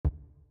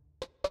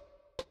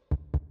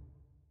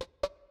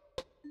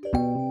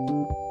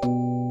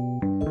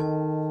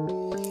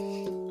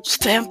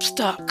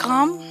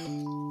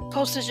Stamps.com.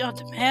 Postage on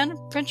demand.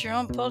 Print your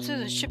own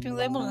postage and shipping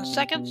labels in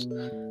seconds.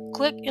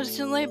 Click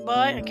instantly,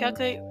 buy, and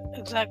calculate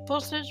exact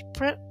postage.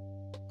 Print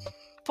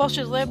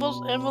postage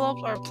labels,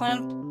 envelopes, or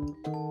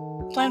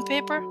plain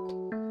paper.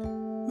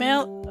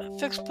 Mail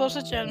fixed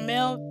postage and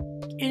mail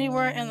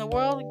anywhere in the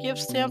world. Give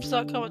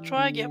Stamps.com a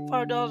try. Get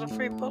 $5 in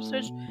free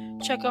postage.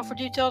 Check out for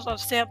details on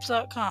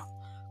Stamps.com.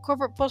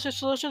 Corporate Postage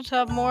Solutions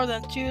have more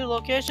than 2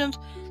 locations.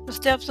 The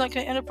Stamps.com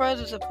Enterprise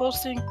is a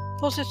postage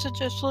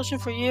solution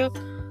for you.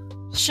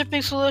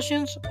 Shipping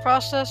solutions,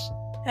 process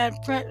and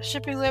print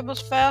shipping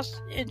labels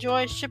fast.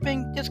 Enjoy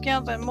shipping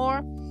discounts and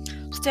more.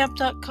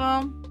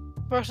 Stamp.com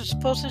versus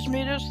postage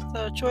meters.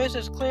 The choice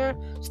is clear.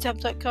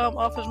 Stamp.com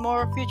offers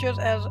more features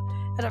at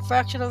a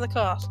fraction of the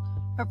cost.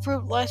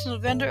 Approved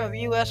licensed vendor of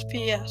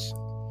USPS.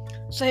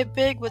 Save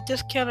big with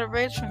discounted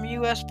rates from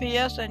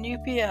USPS and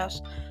UPS.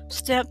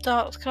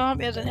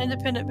 Stamp.com is an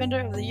independent vendor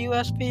of the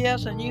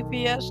USPS and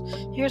UPS.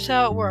 Here's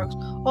how it works.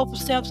 Open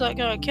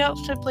Stamps.com account.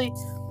 Simply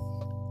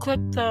click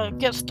the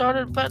Get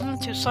Started button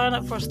to sign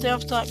up for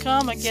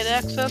Stamps.com and get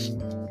access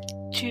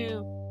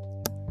to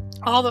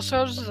all the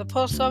services of the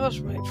post office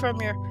right from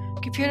your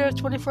computer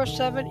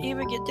 24/7.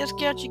 Even get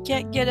discounts you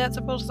can't get at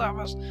the post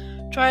office.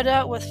 Try it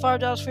out with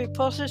 $5 free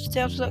postage.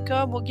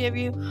 Stamps.com will give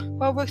you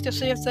 4 weeks to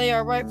see if they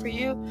are right for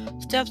you.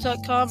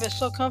 Stamps.com is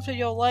so comfortable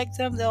you'll like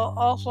them. They'll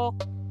also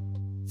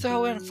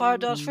throw in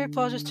 $5 free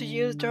postage to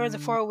use during the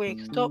 4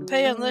 weeks. Don't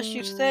pay unless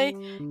you stay.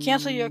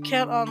 Cancel your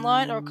account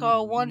online or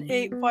call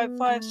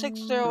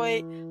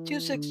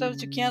 1-855-608-267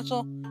 to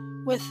cancel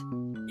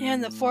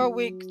within the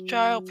 4-week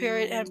trial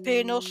period and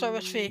pay no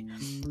service fee.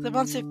 The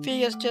monthly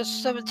fee is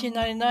just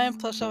 $17.99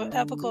 plus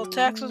applicable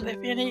taxes, if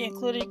any,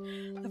 including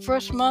the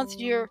first month.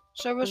 Your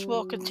service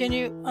will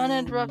continue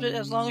uninterrupted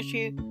as long as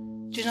you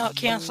do not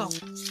cancel.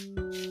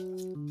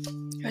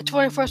 Your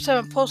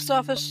 24/7 post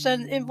office.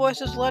 Send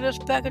invoices, letters,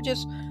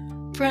 packages,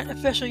 print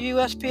official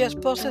USPS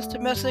postage,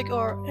 domestic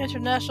or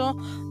international.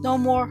 No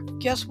more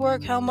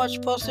guesswork. How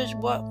much postage,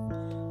 what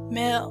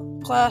mail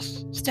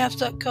class.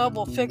 Stamps.com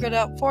will figure it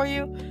out for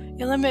you.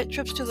 Eliminate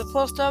trips to the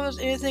post office.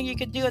 Anything you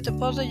can do at the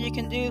post office you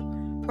can do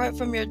right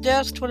from your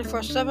desk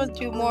 24/7.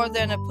 Do more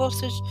than a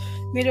postage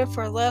meter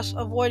for less.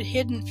 Avoid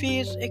hidden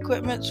fees,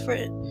 equipment for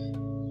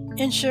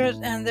insurance,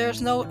 and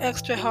there's no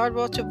extra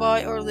hardware to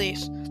buy or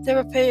lease.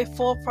 Never pay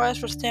full price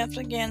for stamps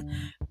again.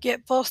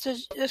 Get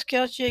postage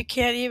discounts you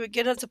can't even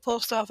get at the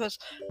post office.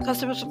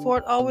 Customer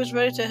support always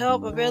ready to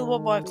help. Available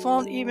by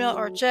phone, email,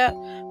 or chat.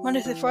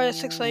 Monday through Friday,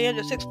 6 a.m.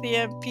 to 6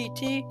 p.m.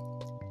 PT.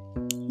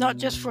 Not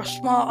just for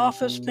small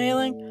office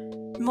mailing.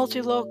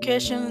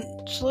 Multi-location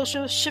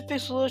solutions, shipping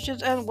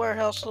solutions, and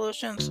warehouse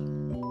solutions.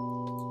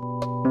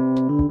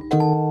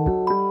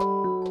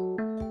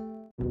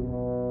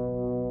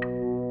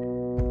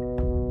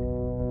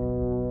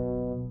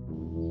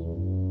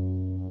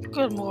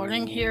 Good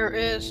morning. Here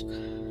is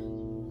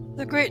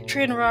The Great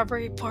Train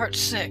Robbery Part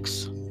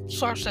 6.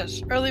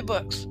 Sources: early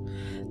books.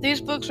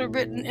 These books were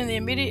written in the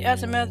immediate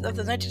aftermath of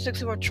the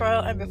 1964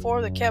 trial and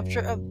before the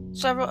capture of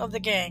several of the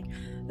gang.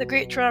 The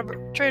Great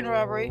Train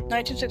Robbery,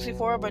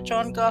 1964, by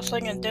John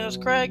Gosling and Dennis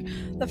Craig.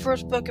 The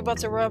first book about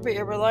the robbery,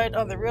 it relied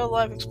on the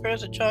real-life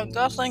experience of John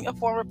Gosling, a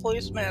former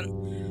policeman.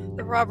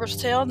 The Robber's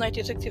Tale,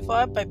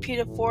 1965, by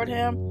Peter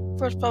Fordham,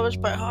 first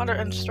published by Hodder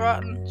and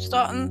Stoughton,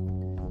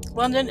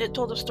 London. It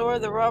told the story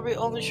of the robbery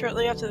only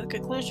shortly after the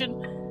conclusion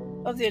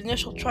of the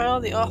initial trial.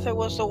 The author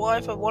was the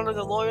wife of one of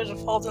the lawyers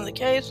involved in the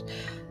case.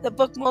 The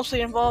book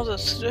mostly involves a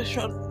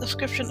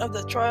description of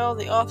the trial.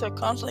 The author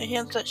constantly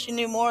hints that she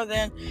knew more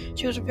than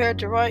she was prepared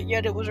to write,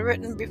 yet it was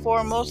written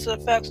before most of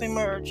the facts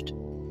emerged.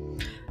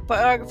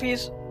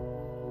 Biographies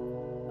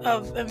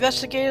of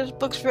investigators.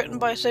 Books written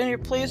by senior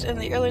police in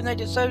the early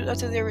 1970s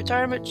after their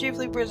retirement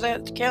chiefly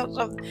present accounts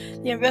of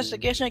the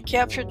investigation,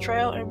 capture,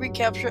 trial, and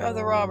recapture of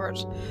the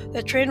robbers.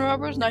 The Train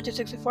Robbers,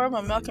 1964,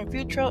 by Malcolm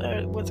Futrell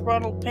with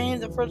Ronald Payne.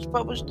 The first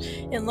published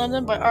in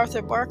London by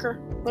Arthur Barker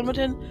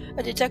Limited.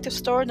 A Detective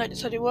Story,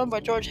 1971,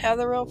 by George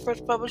Hatherell.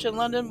 First published in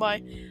London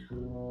by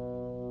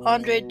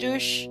Andre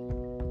Douche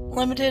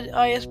Limited.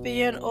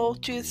 ISBN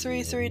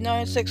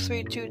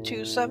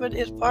 02339632227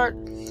 is part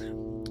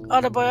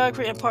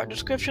autobiography and part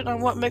description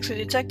on what makes a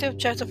detective.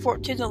 Chapter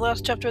 14, the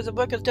last chapter of the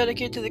book, is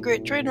dedicated to the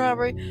Great Train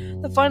Robbery,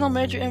 the final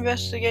major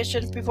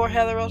investigation before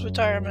Hatherell's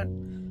retirement.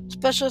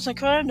 Specialist in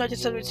Crime,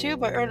 1972,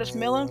 by Ernest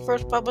Millen.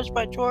 First published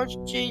by George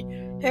G.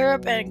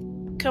 Harrop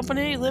and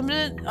Company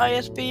Limited.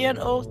 ISBN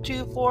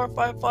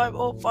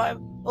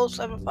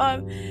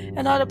 024550575.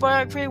 An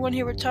autobiography. When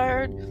he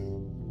retired,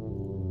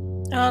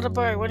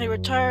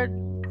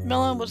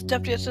 Millen was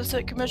Deputy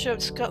Assistant Commissioner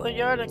of Scotland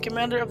Yard and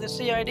Commander of the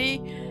CID.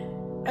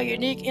 A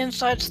unique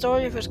inside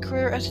story of his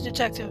career as a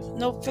detective.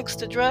 No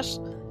Fixed Address,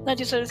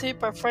 1973,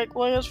 by Frank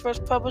Williams.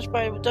 First published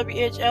by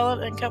W.H.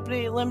 Allen and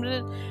Company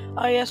Limited.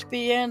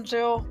 ISBN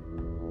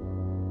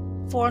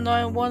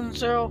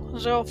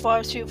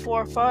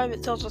 049100525.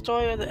 It tells the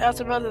story of the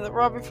aftermath of the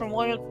robbery from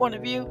Williams' point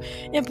of view,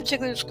 in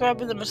particular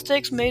describing the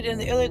mistakes made in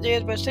the early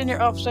days by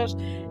senior officers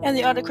and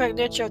the autocratic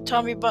nature of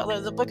Tommy Butler.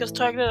 The book is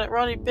targeted at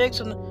Ronnie Biggs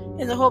and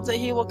in the hope that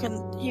he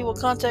will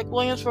contact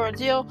Williams for a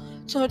deal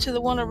similar to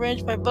the one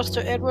arranged by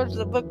Buster Edwards.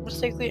 The book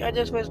mistakenly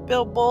identifies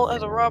Bill Bull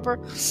as a robber,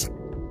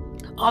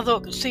 although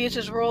it sees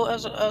his role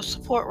as a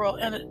support role,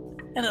 and it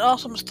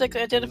also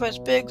mistakenly identifies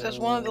Biggs as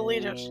one of the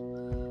leaders.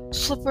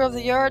 Slipper of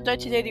the Yard,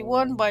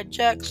 1981, by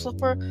Jack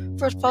Slipper,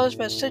 first published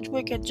by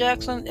Sidgwick and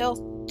Jackson,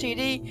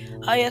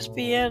 Ltd.,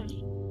 ISBN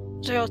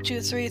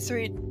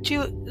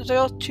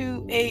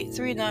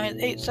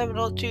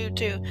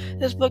 02839870022.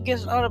 This book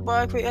is an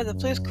autobiography of the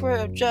police career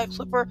of Jack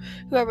Slipper,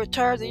 who had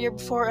retired the year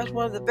before as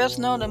one of the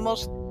best-known and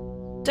most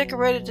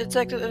decorated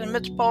detectives in the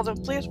Metropolitan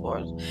Police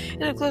Force.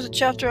 It includes a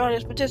chapter on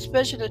his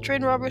participation in the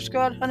train robbery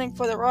squad hunting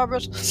for the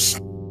robbers,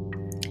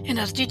 and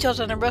has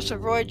details on the arrest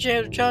of Roy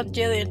James, John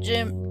Daly, and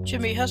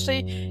Jimmy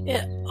Hussey.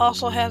 It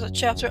also has a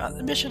chapter on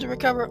the mission to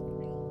recover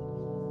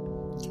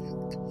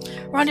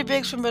Ronnie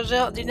Biggs from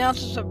Brazil,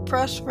 denounces the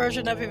press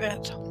version of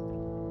events.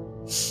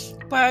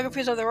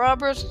 Biographies of the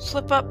Robbers,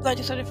 Slip Up,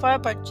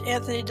 1975, by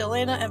Anthony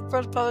Delana, and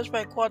first published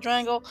by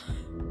Quadrangle,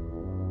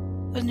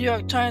 the New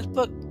York Times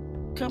Book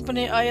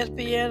Company,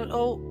 ISBN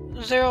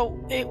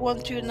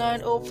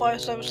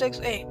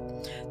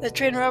 08129057668. The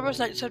Train Robbers,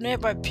 1978,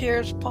 by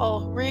Piers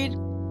Paul Reed,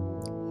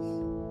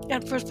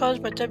 and first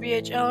published by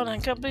W.H. Allen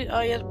and Company,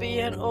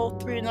 ISBN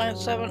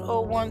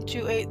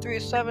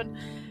 0397012837.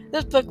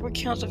 This book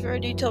recounts a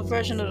very detailed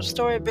version of the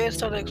story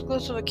based on an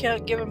exclusive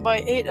account given by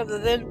 8 of the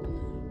then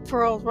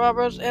paroled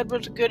robbers: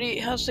 Edwards, Goody,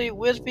 Hussey,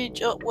 Wisby,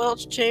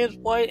 Welch, James,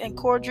 White, and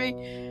Cordry,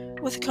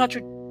 with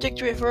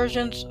contradictory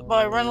versions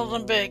by Reynolds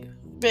and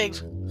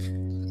Biggs.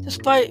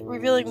 Despite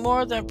revealing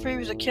more than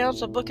previous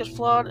accounts, the book is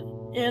flawed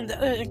in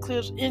that it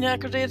includes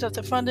inaccuracies that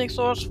the funding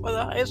source for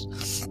the heist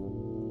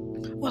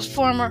was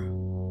former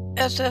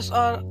SS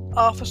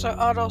officer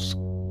Otto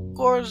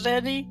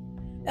Skorzeny.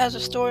 As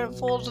the story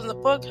unfolds in the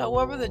book,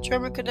 however, the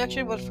German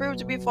connection was proved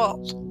to be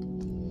false.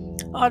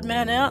 Odd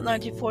Man Out,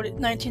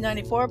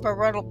 1994, by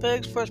Ronald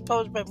Biggs, first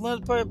published by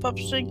Bloomsbury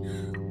Publishing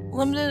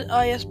Limited,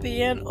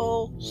 ISBN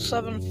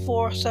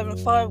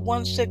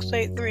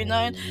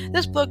 07475168839.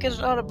 This book is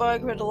an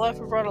autobiography of the life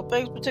of Ronald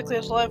Biggs, particularly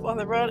his life on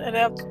the run and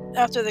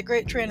after the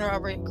Great Train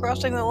Robbery.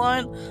 Crossing the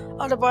Line,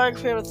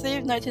 Autobiography of a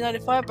Thief,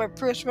 1995, by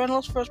Bruce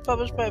Reynolds, first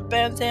published by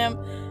Bantam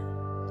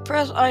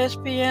Press,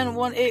 ISBN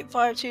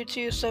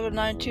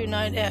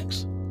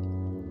 185227929X.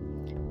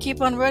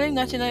 Keep on Running,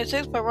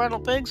 1996, by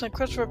Ronald Biggs and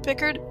Christopher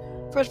Pickard,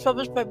 first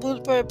published by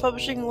Bloomsbury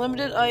Publishing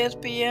Limited,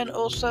 ISBN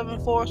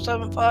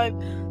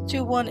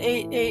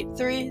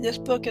 07475218883. This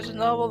book is a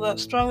novel that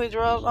strongly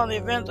draws on the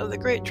events of the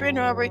Great Train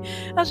Robbery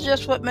and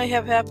suggests what may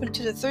have happened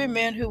to the 3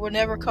 men who were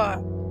never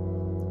caught.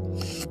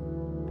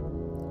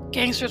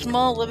 Gangsters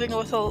Mall, Living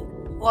with a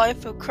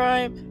Life of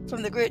Crime,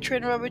 From the Great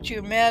Train Robbery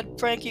to Mad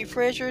Frankie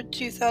Frazier,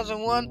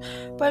 2001,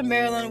 by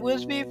Marilyn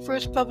Wisby,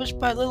 first published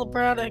by Little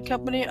Brown and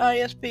Company,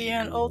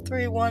 ISBN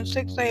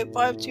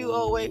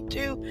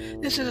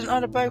 03168520082. This is an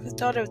autobiography of the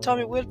daughter of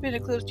Tommy Wisby and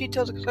includes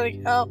details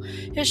concerning how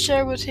his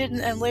share was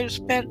hidden and later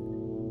spent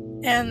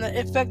and the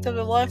effect of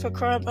the life of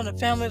crime on the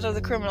families of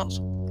the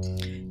criminals.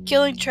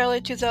 Killing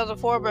Charlie,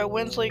 2004, by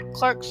Winsley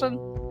Clarkson,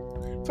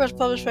 first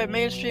published by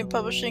Mainstream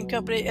Publishing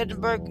Company,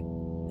 Edinburgh,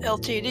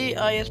 Ltd.,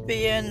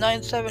 ISBN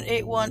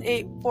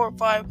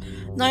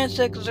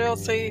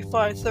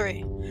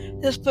 9781845960353.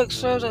 This book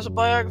serves as a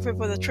biography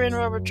for the train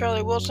robber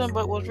Charlie Wilson,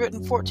 but was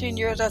written 14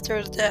 years after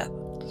his death.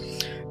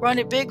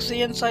 Ronnie Biggs,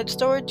 The Inside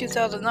Story,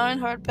 2009,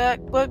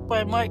 hardback book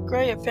by Mike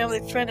Gray, a family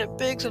friend of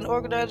Biggs and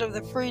organizer of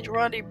the Free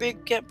Ronnie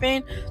Biggs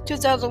campaign,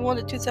 2001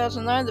 to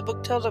 2009. The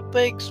book tells of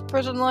Biggs'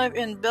 prison life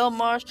in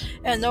Belmarsh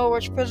and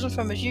Norwich prison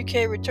from his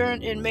UK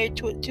return in May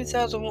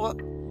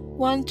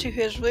 2001 to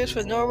his release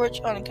from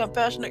Norwich on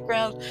compassionate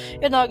grounds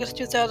in August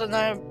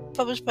 2009,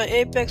 published by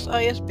Apex,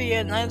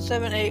 ISBN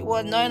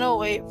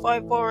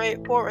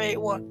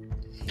 9781908548481.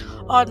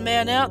 Odd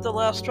Man Out, The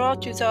Last Straw,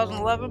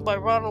 2011, by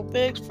Ronald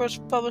Biggs,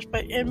 first published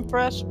by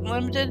Impress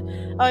Limited,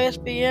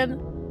 ISBN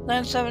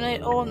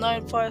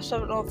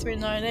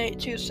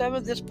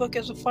 9780957039827. This book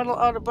is a final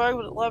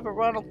autobiography of the life of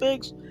Ronald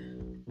Biggs,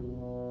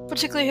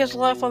 particularly his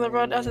life on the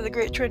run after the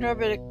Great Train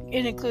Robbery.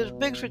 It includes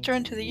Biggs'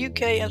 return to the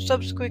UK and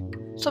subsequent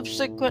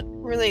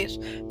release.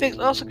 Biggs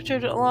also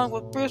contributed along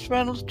with Bruce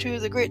Reynolds to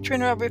the Great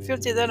Train Robbery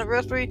 50th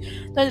Anniversary,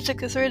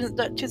 1963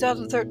 to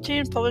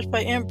 2013, published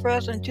by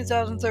Impress in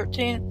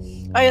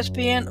 2013,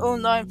 ISBN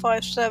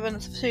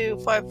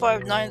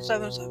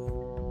 09572555977.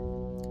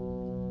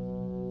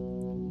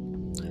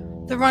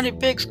 The Ronnie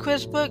Biggs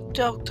Quiz Book,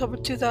 October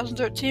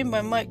 2013,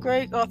 by Mike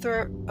Gray,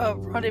 author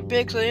of Ronnie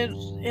Biggs, The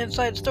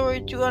Inside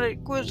Story,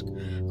 200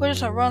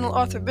 quizzes on Ronald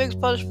Arthur Biggs,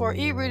 published for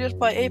e-readers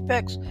by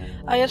Apex,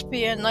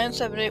 ISBN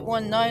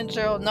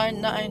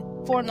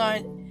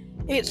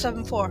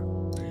 9781909949874.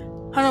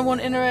 101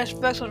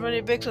 Interesting Facts on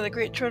Ronnie Biggs and the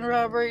Great Train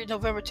Robbery,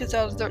 November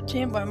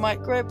 2013, by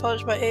Mike Gray,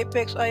 published by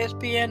Apex,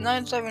 ISBN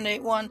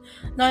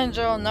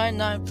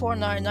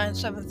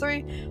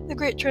 9781909949973. The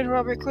Great Train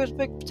Robbery Quiz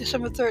Book,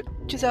 December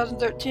 3rd,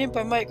 2013,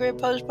 by Mike Gray,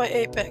 published by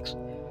Apex.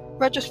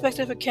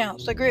 Retrospective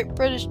accounts. The Great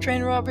British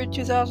Train Robbery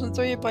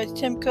 2003 by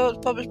Tim Coates,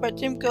 published by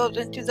Tim Coates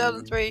in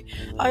 2003,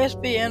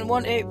 ISBN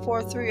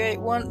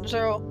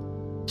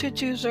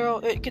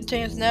 1-84381-0220. It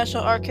contains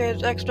National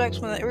Archives extracts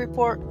from the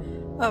report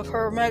of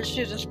Her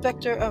Majesty's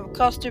Inspector of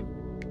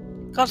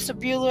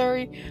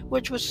Constabulary,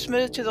 which was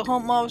submitted to the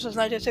Home Office in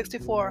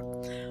 1964.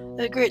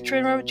 The Great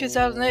Train Robbery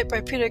 2008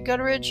 by Peter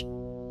Gutteridge,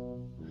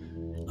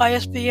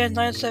 ISBN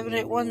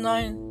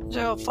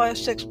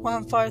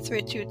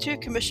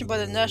 9781905615322, commissioned by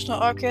the National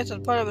Archives as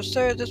part of a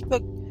series. This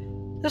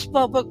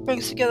small book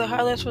brings together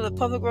highlights from the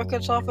Public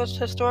Records Office,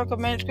 Historical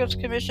Manuscripts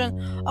Commission,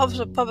 Office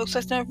of Public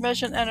Sector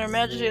Information, and Her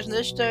Majesty's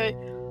Initiatory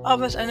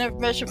Office, and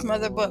information from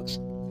other books.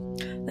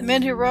 The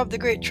Men Who Robbed the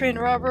Great Train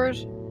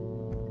Robbers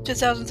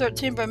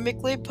 2013 by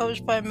Mick Lee,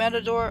 published by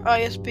Matador,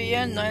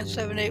 ISBN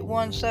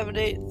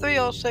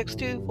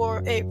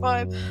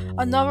 9781783062485,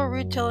 a novel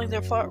retelling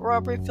their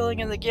robbery, filling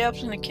in the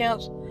gaps in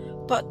accounts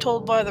but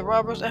told by the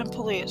robbers and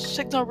police.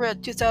 Signal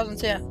Red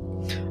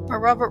 2010 by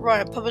Robert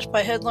Ryan, published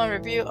by Headline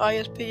Review,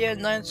 ISBN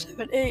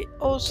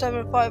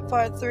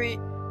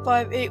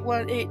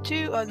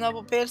 9780755358182, a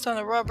novel based on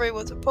the robbery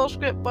with a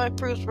postscript by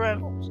Bruce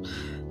Reynolds.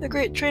 The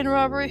Great Train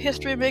Robbery,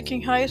 History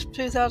Making Heist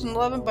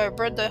 2011 by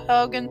Brenda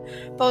Haugen,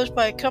 published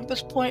by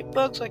Compass Point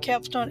Books, a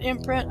capstone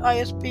imprint,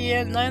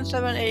 ISBN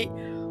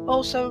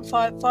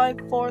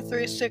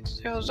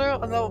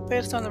 97807554360, a novel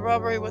based on the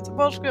robbery with a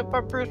postscript by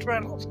Bruce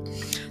Reynolds.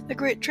 The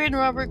Great Train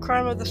Robbery,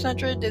 Crime of the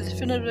Century, The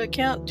Definitive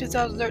Account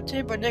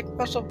 2013 by Nick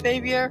Russell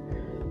Pavier,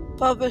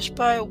 published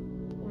by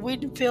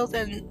Wiedenfield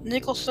and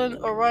Nicholson,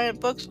 Orion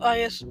Books,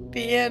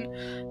 ISBN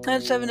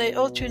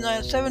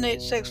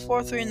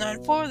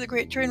 9780297864394. The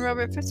Great Train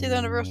Robbery 50th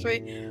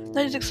Anniversary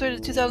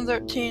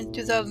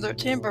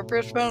 1960-2013 by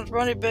Bruce Reynolds,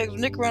 Ronnie Biggs,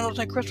 Nick Reynolds,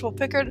 and Christopher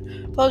Pickard,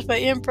 published by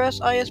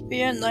Impress,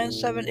 ISBN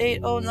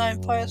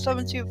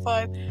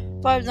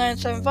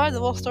 9780957255975. The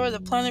whole story of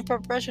the planning,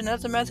 preparation, and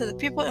aftermath of the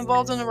people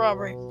involved in the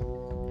robbery.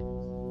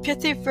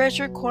 Pithy,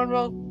 Fraser,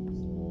 Cornwell,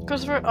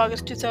 Christopher,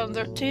 August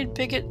 2013.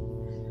 Pickett,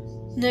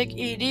 Nick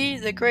E.D.,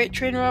 The Great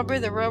Train Robbery,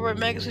 The Railroad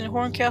Magazine,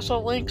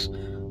 Horncastle, Links,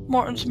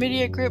 Morton's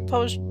Media Group,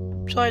 published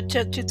July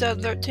 10,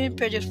 2013,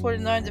 pages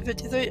 49 to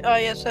 53,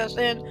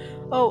 ISSN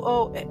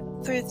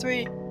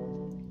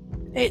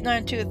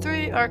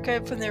 00338923,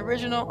 archived from the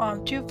original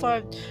on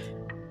December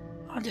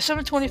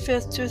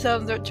 25th,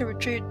 2013,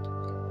 retrieved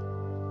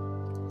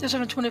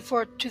December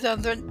 24th,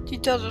 2013,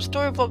 details of the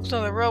story focused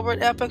on the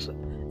railroad aspects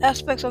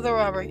of the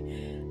robbery.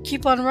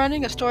 Keep on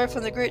Running, a story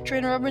from The Great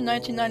Train Robbery,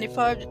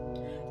 1995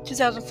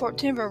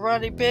 2014 by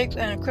Ronnie Biggs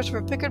and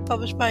Christopher Pickard,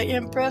 published by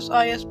Impress,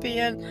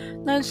 ISBN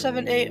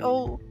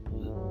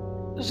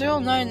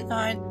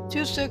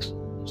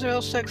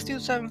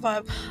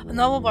 9780992606275, a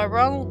novel by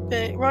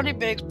Ronnie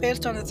Biggs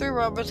based on the three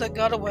robbers that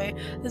got away.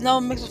 The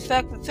novel mixes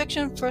fact with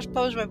fiction. First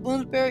published by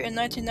Bloomsbury in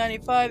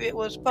 1995, it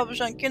was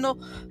published on Kindle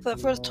for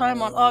the first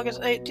time on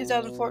August 8,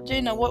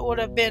 2014, on what would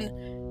have been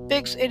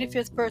Biggs'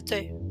 85th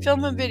birthday.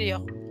 Film and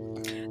video.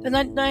 The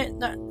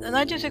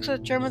 1960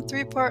 German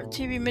three-part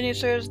TV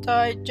miniseries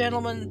Die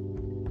Gentleman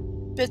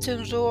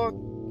Bitten zur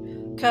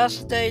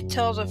Kaste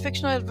tells a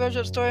fictionalized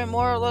version of the story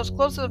more or less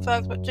close to the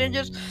facts, but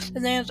changes the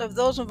names of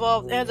those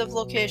involved and of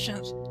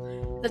locations.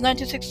 The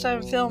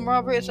 1967 film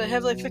Robbery is a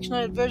heavily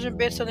fictionalized version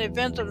based on the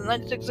events of the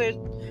 1968.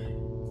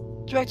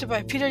 Directed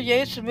by Peter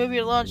Yates, the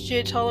movie launched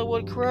Yates'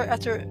 Hollywood career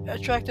after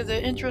attracted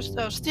the interest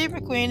of Steve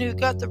McQueen, who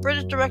got the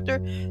British director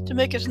to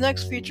make his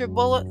next feature,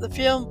 Bullet. The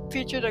film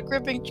featured a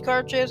gripping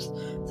car chase,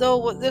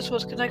 though this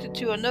was connected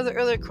to another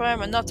earlier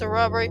crime and not the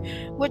robbery,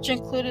 which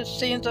included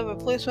scenes of a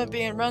policeman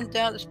being run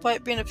down.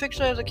 Despite being a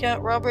fictionalized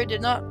account, Robbery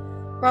did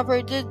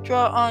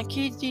draw on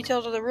key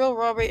details of the real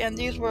robbery, and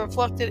these were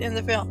reflected in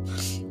the film.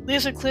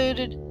 These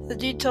included the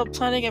detailed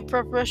planning and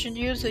preparation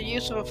used, the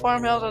use of a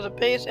farmhouse as a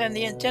base, and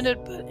the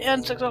intended but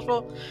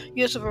unsuccessful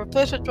use of a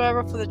replacement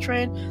driver for the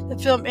train. The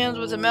film ends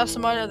with the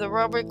mastermind of the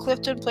robbery,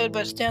 Clifton, played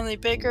by Stanley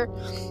Baker,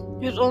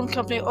 whose own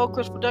company,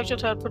 Oakrest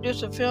Productions, had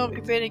produced the film,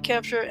 evading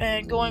capture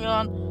and going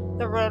on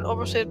the run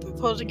overseas by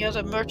posing as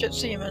a merchant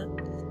seaman.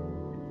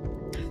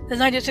 The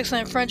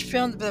 1969 French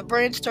film The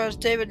Brain stars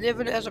David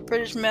Niven as a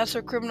British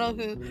master criminal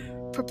who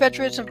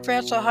perpetrates in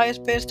France a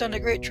heist based on the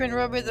Great Train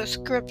Robbery. The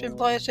script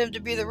implies him to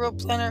be the real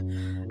planner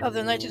of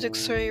the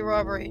 1963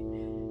 robbery.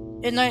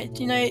 In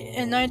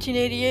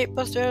 1988,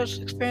 Buster's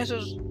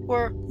experiences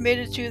were made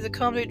into the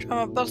comedy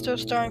drama Buster,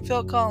 starring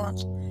Phil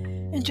Collins.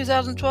 In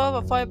 2012,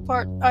 a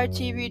 5-part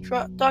ITV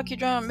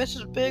docudrama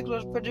Mrs. Biggs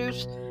was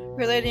produced,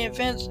 relating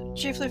events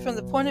chiefly from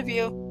the point of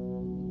view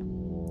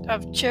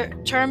of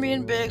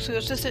Charmian Biggs, who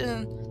assisted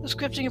in the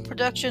scripting and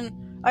production.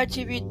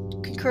 ITV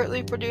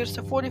concurrently produced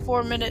a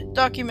 44-minute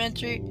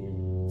documentary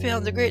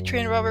film, The Great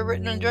Train Robbery,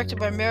 written and directed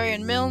by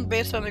Marion Milne,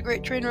 based on the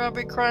Great Train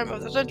Robbery, Crime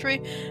of the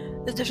Century.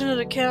 The Definitive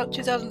Account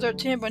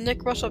 2013 by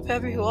Nick Russell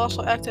Pavier, who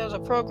also acted as a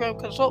program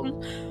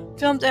consultant,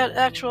 filmed at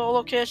actual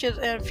locations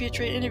and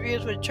featuring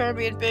interviews with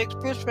Charmian Biggs,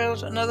 Bruce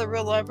Reynolds, and other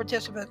real-life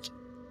participants.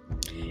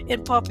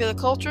 In popular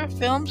culture,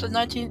 films, in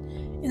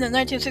In the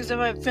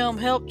 1965 film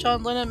Help,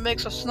 John Lennon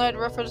makes a snide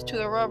reference to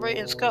the robbery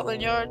in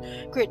Scotland Yard.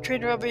 Great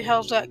train robbery,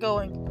 how's that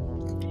going?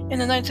 In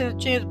the 1960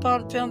 James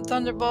Bond film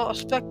Thunderball, a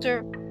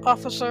Spectre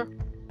officer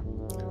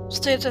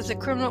states that the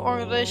criminal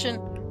organization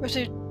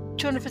received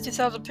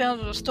 £250,000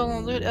 of the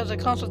stolen loot as a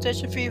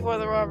consultation fee for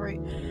the robbery.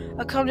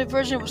 A comedy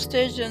version was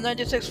staged in the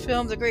 1996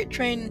 film The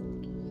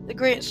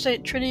Great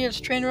St.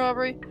 Trinian's Train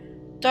Robbery.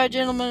 Die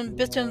Gentlemen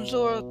bitten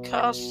zur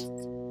Kost,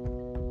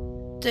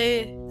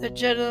 the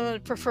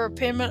Gentlemen Prefer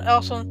Payment,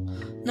 also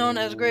known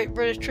as Great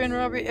British Train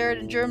Robbery, aired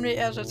in Germany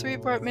as a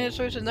three-part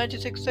miniseries in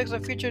 1966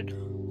 and featured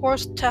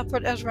Horace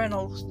Tappert as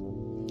Reynolds.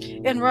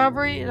 In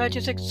Robbery, in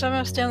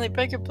 1967, Stanley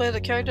Baker plays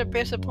a character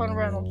based upon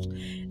Reynolds.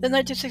 The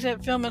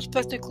 1968 film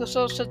Inspector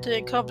Clouseau sent the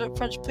incompetent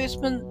French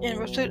policeman in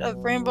pursuit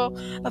of Rainbow,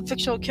 a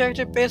fictional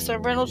character based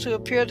on Reynolds who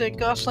appeared in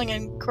Gosling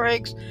and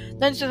Craig's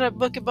 1965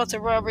 book about the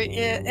robbery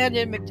and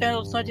in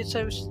McDonald's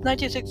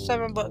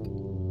 1967 book.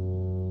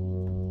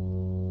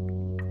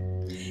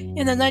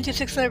 In the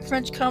 1969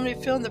 French comedy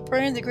film The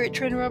Brain, the great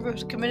train robbery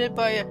was committed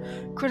by a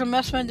criminal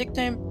mastermind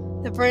nicknamed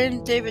The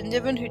Brain, David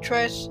Niven, who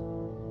tries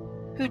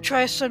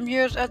some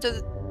years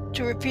after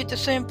to repeat the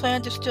same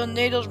plan to steal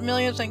NATO's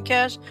millions in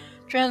cash,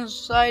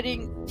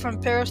 transiting from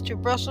Paris to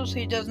Brussels.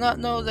 He does not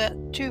know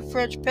that two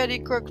French petty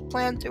crooks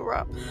planned to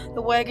rob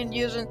the wagon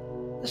using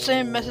the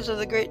same methods of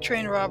the great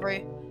train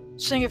robbery.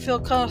 Singer Phil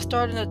Collins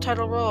starred in the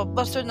title role of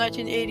Buster in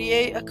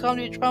 1988, a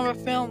comedy drama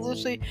film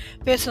loosely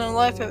based on the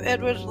life of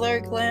Edwards. Larry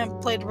Glam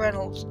played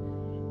Reynolds.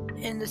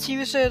 In the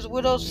TV series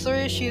Widows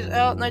 3, She's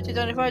Out,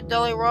 1995,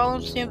 Dolly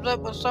Rollins teams up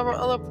with several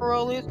other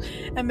parolees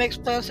and makes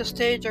plans to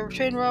stage a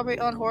train robbery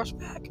on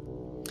horseback.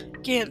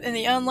 Games. In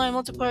the online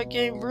multiplayer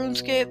game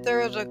RuneScape,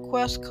 there is a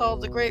quest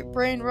called The Great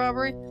Brain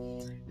Robbery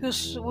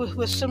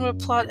with similar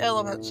plot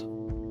elements.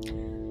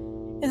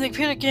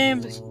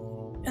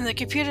 In the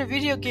computer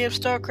video game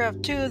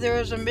StarCraft 2,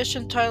 there is a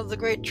mission titled The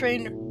Great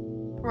Train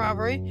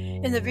Robbery.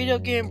 In the video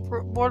game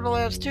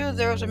Borderlands 2,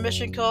 there is a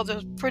mission called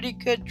The Pretty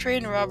Good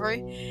Train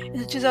Robbery. In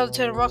the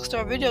 2010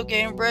 Rockstar video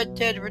game Red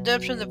Dead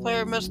Redemption, the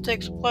player must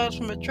take supplies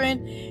from a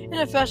train in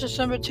a fashion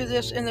similar to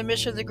this in the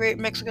mission The Great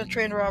Mexican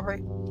Train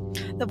Robbery.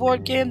 The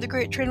board game The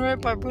Great Train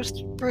Robbery by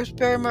Bruce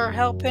Barrymore,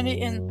 Hal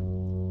Penny in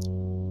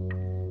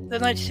the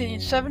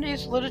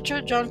 1970s.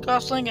 Literature, John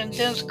Gosling and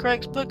Dennis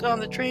Craig's book on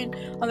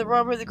the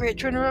robbery, The Great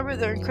Train Robbery,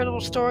 the incredible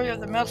story of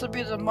the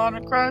masterpiece of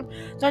modern crime.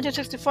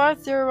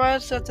 1965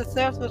 theorized that the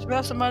theft was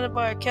masterminded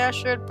by a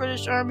cashiered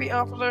British Army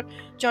officer,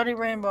 Johnny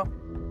Rainbow.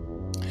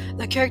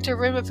 The character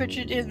Rainbow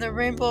featured in The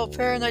Rainbow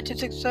Affair in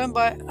 1967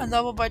 by a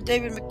novel by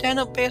David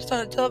McDaniel based on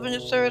the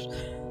television series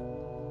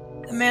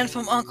The Man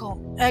from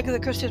U.N.C.L.E. Agatha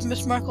Christie's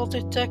Miss Marple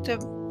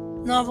detective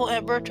novel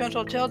at Bertrand's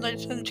Hotel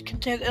 1970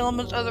 contains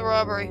elements of the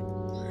robbery.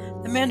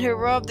 The Man Who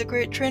Robbed the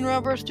Great Train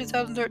Robbers,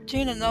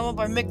 2013, a novel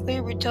by Mick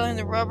Lee retelling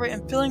the robbery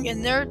and filling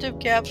in narrative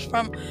gaps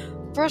from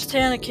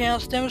first-hand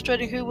accounts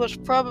demonstrating who was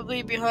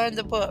probably behind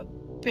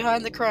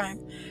the crime.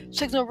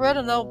 Signal Red,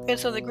 a novel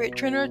based on the Great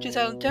Train Robbery,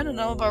 2010, a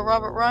novel by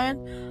Robert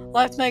Ryan.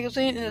 Life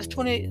magazine, in its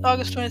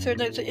August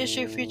 23rd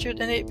issue, featured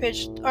an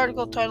 8-page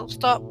article titled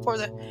Stop for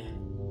the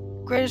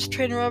Greatest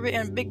Train Robbery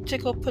and Big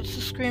Tickle Puts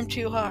the Scream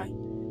Too High.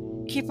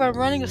 Keep on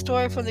Running, a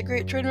story from the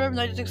Great Train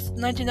Robbery,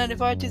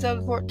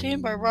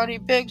 1995-2014 by Ronnie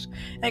Biggs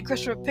and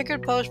Christopher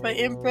Pickard, published by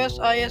Impress,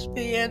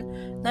 ISBN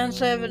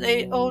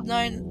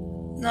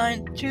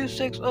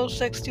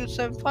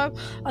 978-099-2606-275,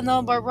 a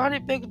novel by Ronnie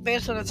Biggs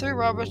based on the three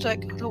robbers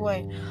that got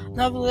away.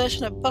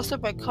 Novelization of Buster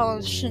by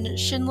Colin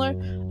Schindler,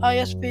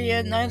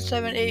 ISBN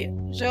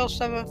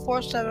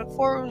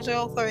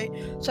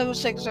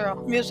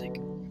 978-0747403760. Music.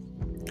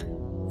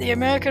 The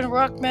American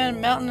rock band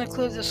Mountain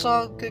includes the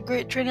song The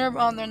Great Train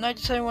Robbery on their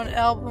 1971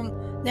 album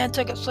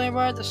Nantucket Sleigh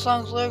Ride. The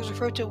song's lyrics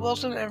refer to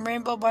Wilson and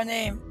Rainbow by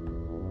name.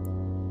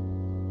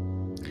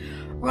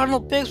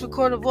 Ronald Biggs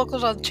recorded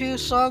vocals on two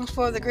songs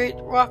for The Great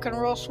Rock and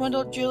Roll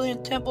Swindle,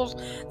 Julian Temple's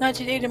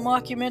 1980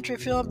 mockumentary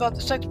film about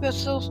the Sex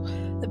Pistols.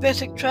 The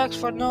basic tracks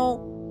for No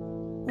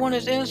One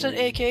Is Innocent,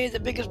 aka The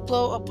Biggest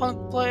Blow, A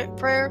Punk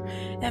Prayer,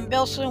 and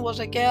Belson was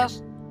a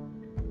gas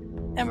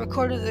and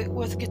recorded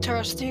with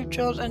guitarist Steve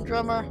Jones and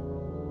drummer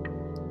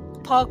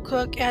Paul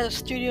Cook at a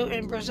studio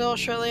in Brazil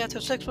shortly after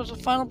 6 was the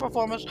final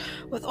performance,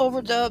 with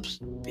overdubs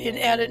being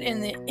added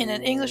in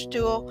an English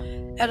duo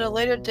at a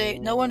later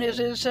date. No One Is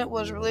Innocent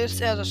was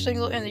released as a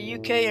single in the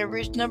UK and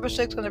reached number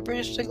 6 on the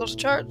British singles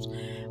charts,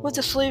 with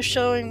the sleeve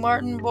showing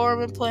Martin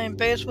Borman playing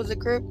bass with the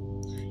group.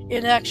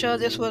 In actual,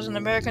 this was an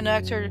American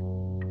actor,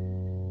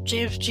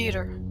 James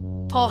Jeter.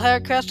 Paul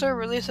Hardcastle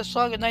released a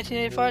song in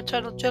 1985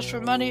 titled Just for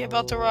Money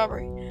about the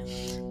robbery.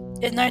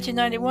 In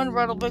 1991,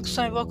 Ronald Biggs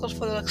sang vocals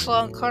for the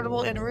song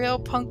Carnival in Rio.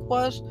 Punk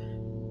Was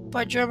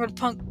by German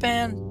punk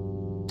band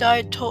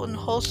Die Toten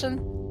Hosen.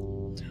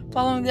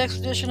 Following the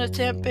expedition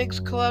attempt, Biggs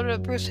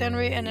collaborated with Bruce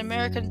Henry and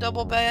American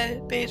double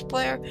bass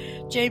player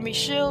Jamie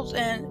Shields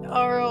and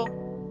Auro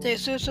De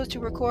Sousa to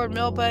record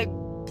Mailbag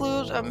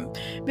Blues, a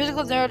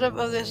musical narrative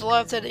of his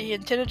life that he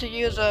intended to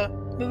use a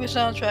movie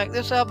soundtrack.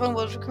 This album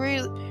was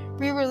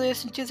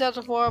re-released in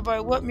 2004 by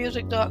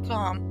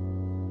WhatMusic.com.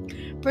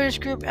 British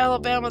group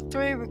Alabama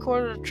 3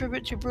 recorded a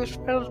tribute to Bruce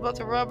Reynolds about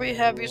the robbery.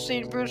 Have You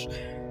Seen Bruce?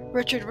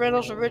 Richard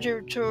Reynolds,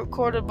 originally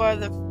recorded by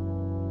the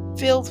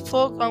Field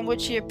Folk, on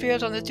which he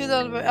appears on the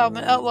 2000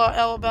 album Outlaw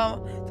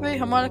Alabama 3.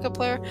 Harmonica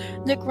player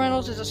Nick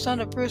Reynolds is the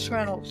son of Bruce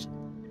Reynolds.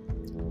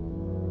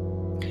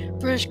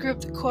 British group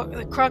the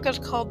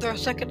Crocketts called their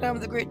second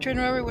album The Great Train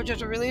Robbery, which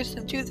was released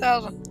in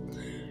 2000.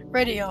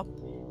 Radio.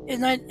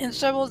 In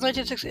several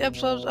 1960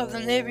 episodes of the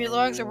Navy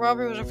Lark, the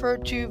robbery was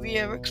referred to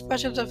via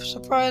expressions of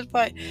surprise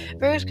by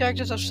various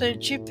characters of saying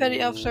Chief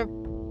Petty Officer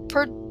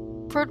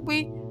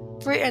Pertwee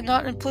free and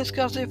not in police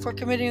custody for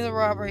committing the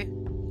robbery.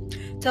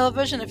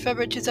 Television. In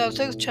February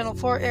 2006, Channel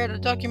 4 aired a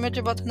documentary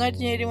about the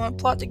 1981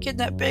 plot to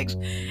kidnap Biggs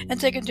and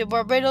take him to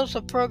Barbados.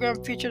 The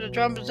program featured a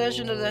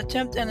dramatization of the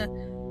attempt and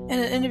an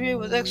interview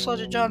with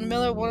ex-soldier John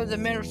Miller, one of the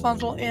men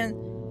responsible in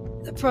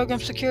the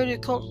program's security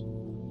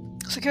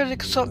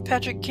consultant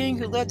Patrick King,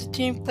 who led the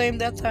team, claimed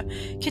that the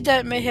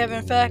kidnapping may have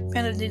in fact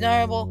been a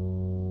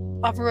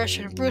deniable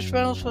operation. Bruce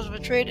Reynolds was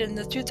portrayed in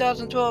the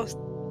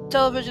 2012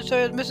 television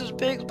series Mrs.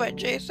 Biggs by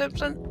Jay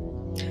Simpson.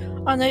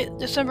 On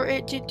December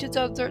 18,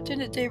 2013,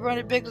 the day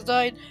Ronnie Biggs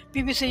died,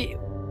 BBC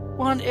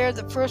One aired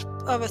the first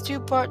of a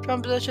two-part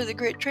dramatization of the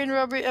Great Train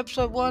Robbery.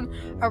 Episode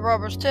 1, A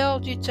Robber's Tale,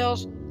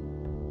 details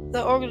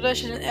the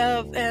organization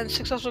of and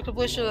successful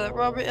completion of the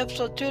robbery.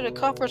 Episode 2, The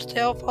Coffer's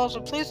Tale, follows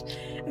the police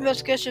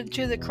investigation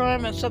into the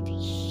crime and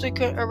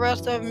subsequent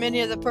arrest of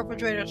many of the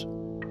perpetrators.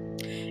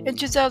 In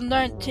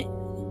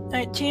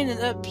 2019, in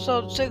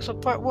episode 6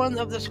 of part 1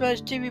 of the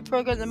Spanish TV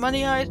program The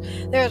Money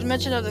Heist, there is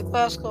mention of the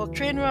Glasgow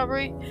train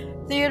robbery.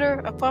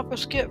 Theater, a popular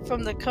skit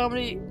from the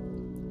comedy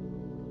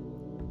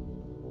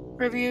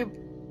review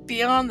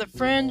Beyond the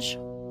Fringe,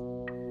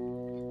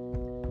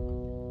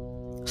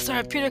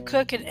 starring Peter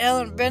Cook and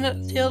Alan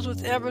Bennett, deals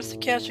with the efforts to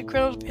catch the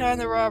criminals behind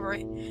the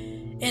robbery.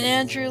 In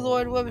Andrew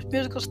Lloyd Webber's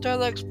musical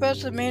Starlight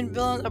Express, the main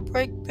villain, a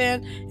break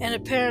band and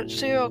apparent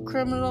serial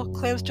criminal,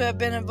 claims to have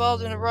been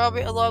involved in the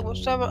robbery along with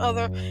several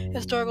other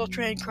historical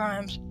train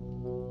crimes.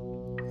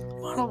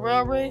 Model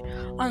robbery.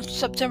 On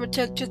September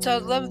 10,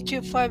 2011,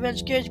 two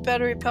 5-inch gauge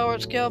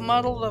battery-powered scale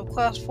models of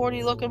Class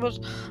 40 locomotives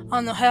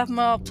on the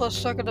half-mile-plus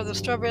circuit of the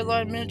Strawberry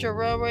Line Miniature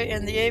Railway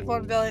in the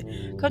Avon Valley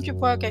Country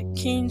Park at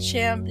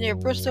Keynsham near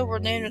Bristol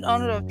were named in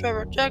honor of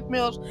driver Jack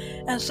Mills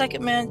and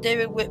second man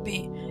David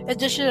Whitby.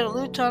 Additionally, the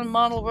Luton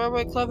Model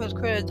Railway Club has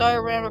created a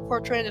diorama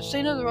portraying the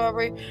scene of the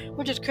robbery,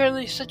 which is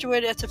currently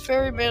situated at the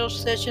Ferry Mail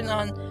Station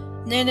on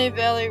Nene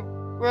Valley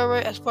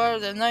Railway as part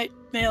of the Night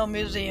Mail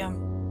Museum.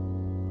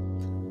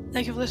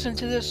 Thank you for listening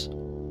to this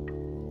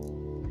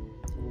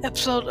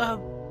episode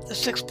of the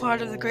 6th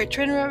part of the Great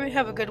Train Robbery.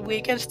 Have a good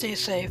week and stay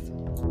safe.